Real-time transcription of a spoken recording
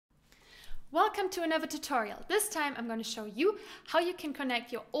Welcome to another tutorial. This time I'm going to show you how you can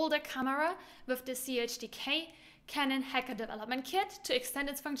connect your older camera with the CHDK Canon Hacker Development Kit to extend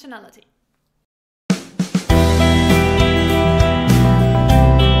its functionality. I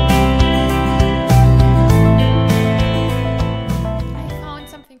found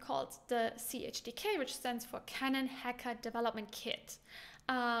something called the CHDK, which stands for Canon Hacker Development Kit,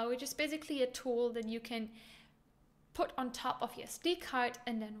 which is basically a tool that you can put on top of your SD card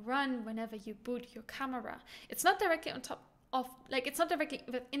and then run whenever you boot your camera. It's not directly on top of, it's not directly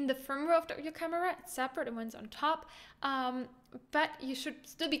within the firmware of your camera. It's separate and one's on top. But you should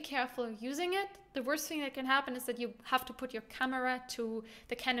still be careful using it. The worst thing that can happen is that you have to put your camera to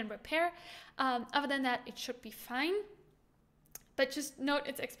the Canon repair. Other than that, it should be fine. But just note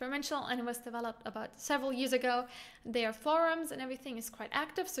it's experimental and it was developed about several years ago. Their forums and everything is quite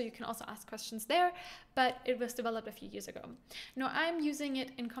active, so you can also ask questions there, but it was developed a few years ago. Now I'm using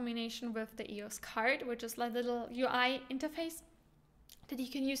it in combination with the EOS card, which is like a little UI interface that you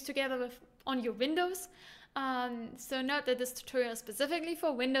can use together with on your Windows. So note that this tutorial is specifically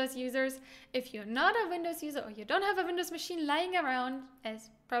for Windows users. If you're not a Windows user or you don't have a Windows machine lying around, as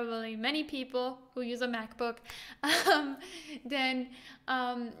probably many people who use a MacBook, then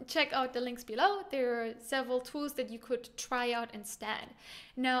check out the links below. There are several tools that you could try out instead.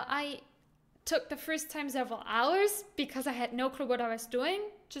 Now, I took the first time several hours because I had no clue what I was doing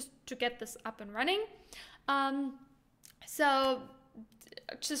just to get this up and running. So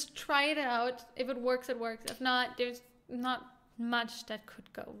just try it out. If it works, it works. If not, there's not much that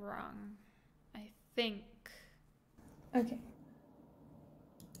could go wrong, I think. Okay.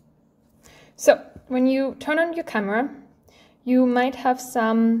 So when you turn on your camera, you might have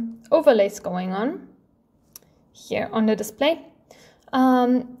some overlays going on here on the display.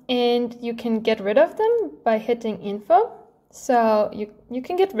 And you can get rid of them by hitting info. So you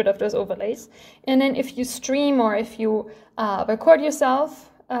can get rid of those overlays. And then if you stream or if you record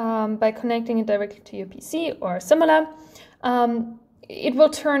yourself by connecting it directly to your PC or similar, it will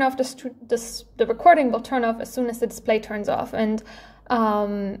turn off, the recording will turn off as soon as the display turns off. And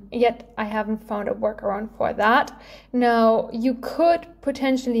yet I haven't found a workaround for that. Now, you could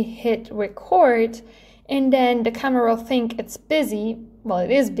potentially hit record and then the camera will think it's busy. Well,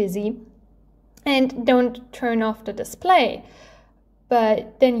 it is busy. And don't turn off the display.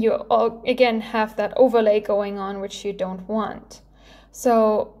 But then you again have that overlay going on, which you don't want.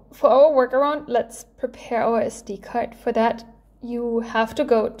 So for our workaround, let's prepare our SD card. For that, you have to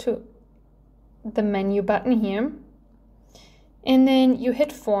go to the menu button here. And then you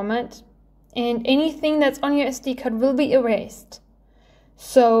hit format. And anything that's on your SD card will be erased.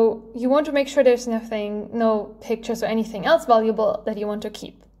 So you want to make sure there's nothing, no pictures or anything else valuable that you want to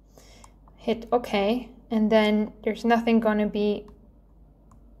keep. Hit OK, and then there's nothing gonna be,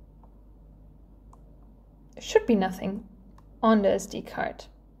 there should be nothing on the SD card.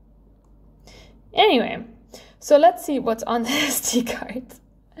 Anyway, so let's see what's on the SD card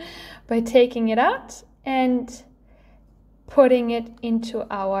by taking it out and putting it into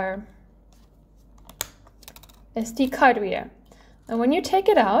our SD card reader. And when you take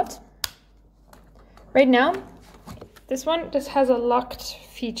it out, right now, this has a locked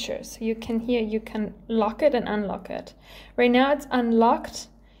feature. So you can lock it and unlock it. Right now it's unlocked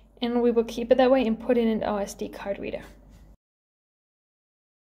and we will keep it that way and put it in our SD card reader.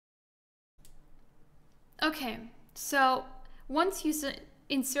 Okay, so once you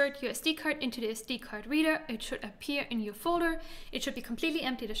insert your SD card into the SD card reader, it should appear in your folder. It should be completely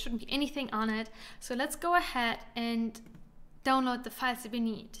empty. There shouldn't be anything on it. So let's go ahead and download the files that we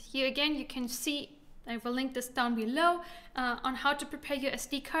need. Here again, you can see, I will link this down below on how to prepare your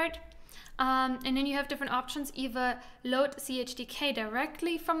SD card. And then you have different options, either load CHDK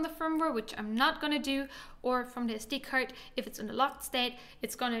directly from the firmware, which I'm not going to do, or from the SD card. If it's in the locked state,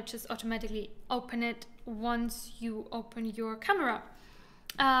 it's going to just automatically open it once you open your camera.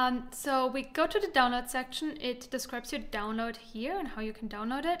 So we go to the download section. It describes your download here and how you can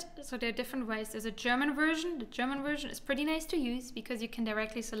download it. So there are different ways. There's a German version. The German version is pretty nice to use because you can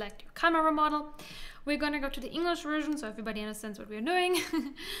directly select your camera model. We're going to go to the English version so everybody understands what we're doing.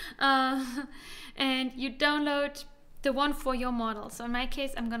 And you download the one for your model. So in my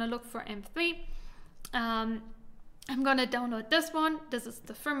case, I'm going to look for M3. I'm going to download this one. This is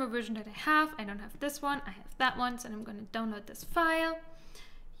the firmware version that I have. I don't have this one. I have that one. So I'm going to download this file.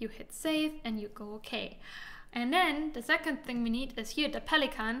 You hit save and you go OK. And then the second thing we need is here the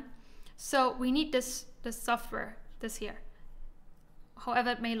Pelican. So we need this software, this here, however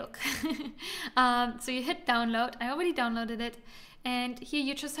it may look. So you hit download. I already downloaded it. And here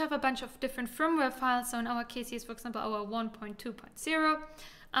you just have a bunch of different firmware files. So in our case, here's, for example, our 1.2.0.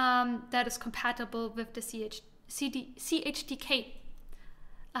 that is compatible with the CHDK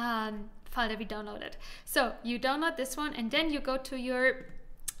file that we downloaded. So you download this one, and then you go to your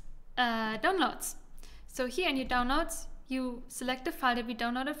downloads. So here in your downloads, you select the file that we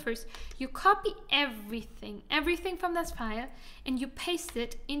downloaded first. You copy everything from this file, and you paste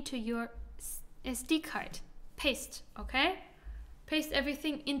it into your SD card. Paste, okay? Paste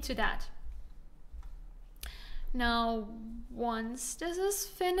everything into that. Now, once this is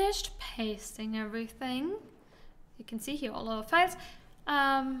finished pasting everything, you can see here all our files,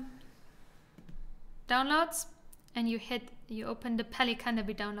 downloads, and you open the Pelican that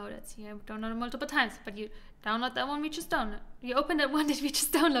we downloaded. So you downloaded multiple times, but you download that one we just downloaded. You open that one that we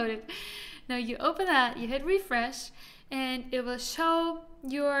just downloaded. Now you open that, you hit refresh, and it will show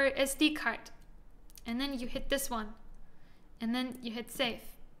your SD card. And then you hit this one, and then you hit save.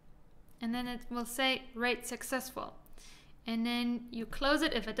 And then it will say write successful. And then you close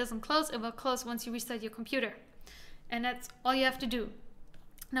it. If it doesn't close, it will close once you restart your computer. And that's all you have to do.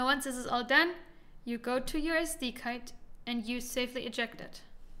 Now once this is all done, you go to your SD card and you safely eject it.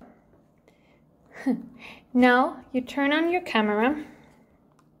 Now you turn on your camera,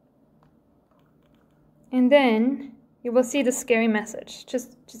 and then you will see the scary message.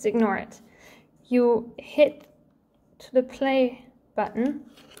 Just ignore it. You hit to the play button,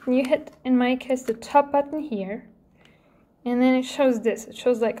 and you hit, in my case, the top button here, and then it shows this. It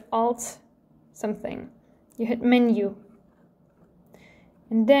shows like Alt something. You hit menu,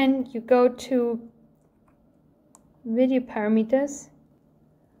 and then you go to video parameters,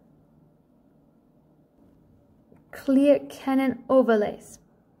 clear Canon overlays.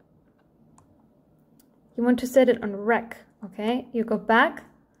 You want to set it on rec, okay? You go back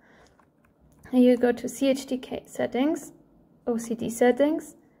and you go to CHDK settings, OCD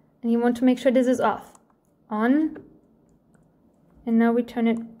settings, and you want to make sure this is off. On, and now we turn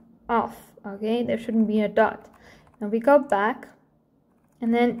it off, okay? There shouldn't be a dot. Now we go back,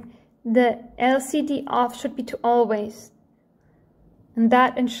 and then the LCD off should be to always. And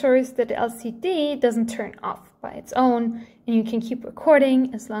that ensures that the LCD doesn't turn off by its own, and you can keep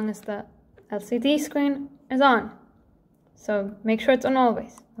recording as long as the LCD screen is on. So make sure it's on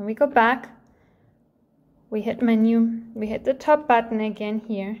always. When we go back, we hit menu, we hit the top button again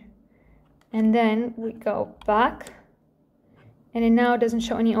here, and then we go back, and it now doesn't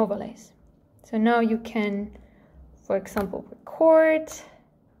show any overlays. So now you can, for example, record.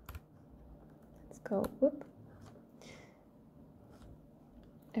 Let's go, whoop.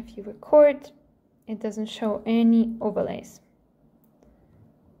 If you record, it doesn't show any overlays.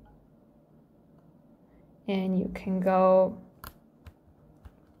 And you can go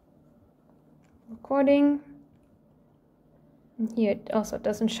recording. And here it also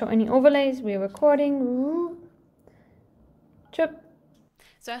doesn't show any overlays. We're recording. Chip.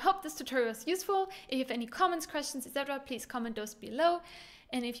 So I hope this tutorial was useful. If you have any comments, questions, etc., please comment those below.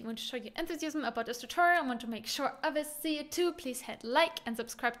 And if you want to show your enthusiasm about this tutorial and want to make sure others see it too, please hit like and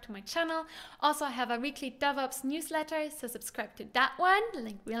subscribe to my channel. Also, I have a weekly DevOps newsletter, so subscribe to that one,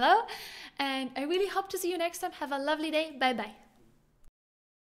 link below. And I really hope to see you next time. Have a lovely day. Bye bye.